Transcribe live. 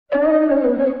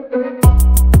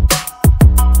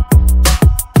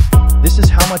This is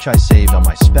how much I saved on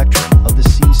my Spectrum of the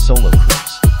Seas solo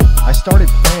cruise. I started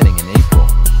planning in April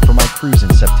for my cruise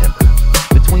in September.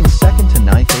 Between 2nd to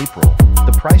 9th April,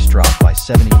 the price dropped by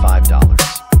 $75.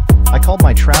 I called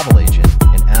my travel agent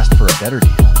and asked for a better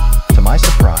deal. To my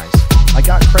surprise, I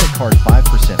got credit card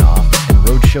 5% off and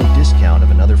roadshow discount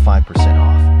of another 5%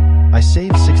 off. I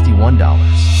saved $61.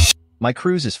 My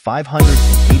cruise is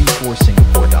 584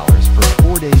 Singapore dollars for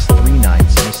 4 days, 3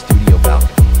 nights in a studio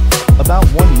balcony. About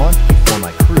 1 month before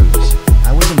my cruise,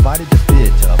 I was invited to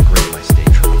bid to upgrade my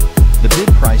stateroom. The bid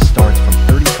price starts from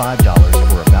 $35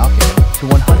 for a balcony to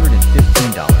 $115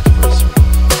 for a suite.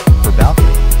 For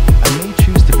balcony, I may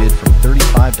choose to bid from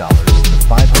 $35 to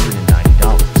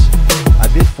 $590. I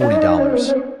bid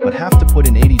 $40, but have to put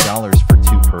in $80 for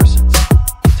 2 persons.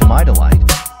 To my delight,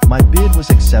 my bid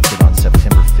was accepted on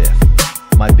September 5th.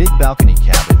 My big balcony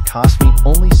cabin cost me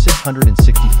only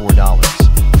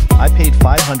 $664. I paid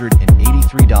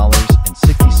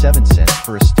 $583.67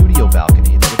 for a studio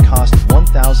balcony that would cost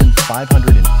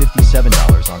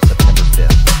 $1,557 on September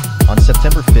 5th. On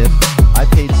September 5th, I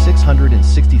paid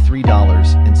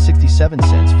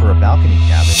 $663.67 for a balcony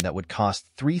cabin that would cost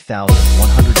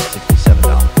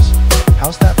 $3,167.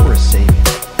 How's that for a saving?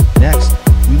 Next,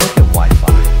 we look at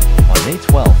Wi-Fi. On May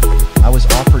 12th, I was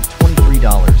offered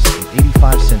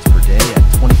 $23.85 per day at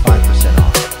 25%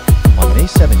 off. On May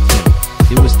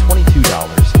 17th, it was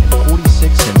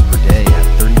 $22.46 per day at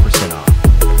 30% off.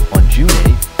 On June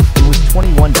 8th, it was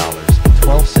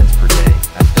 $21.12 per day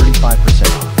at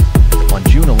 35% off. On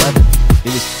June 11th,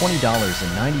 it was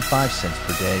 $20.95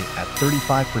 per day at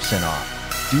 35% off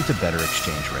due to better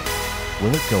exchange rate.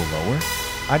 Will it go lower?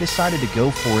 I decided to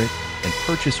go for it and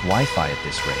purchase Wi-Fi at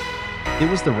this rate. It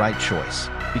was the right choice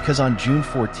because on June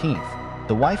 14th,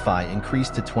 the Wi-Fi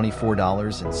increased to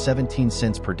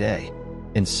 $24.17 per day.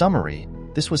 In summary,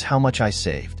 this was how much I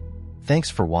saved. Thanks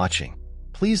for watching.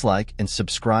 Please like and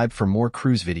subscribe for more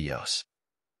cruise videos.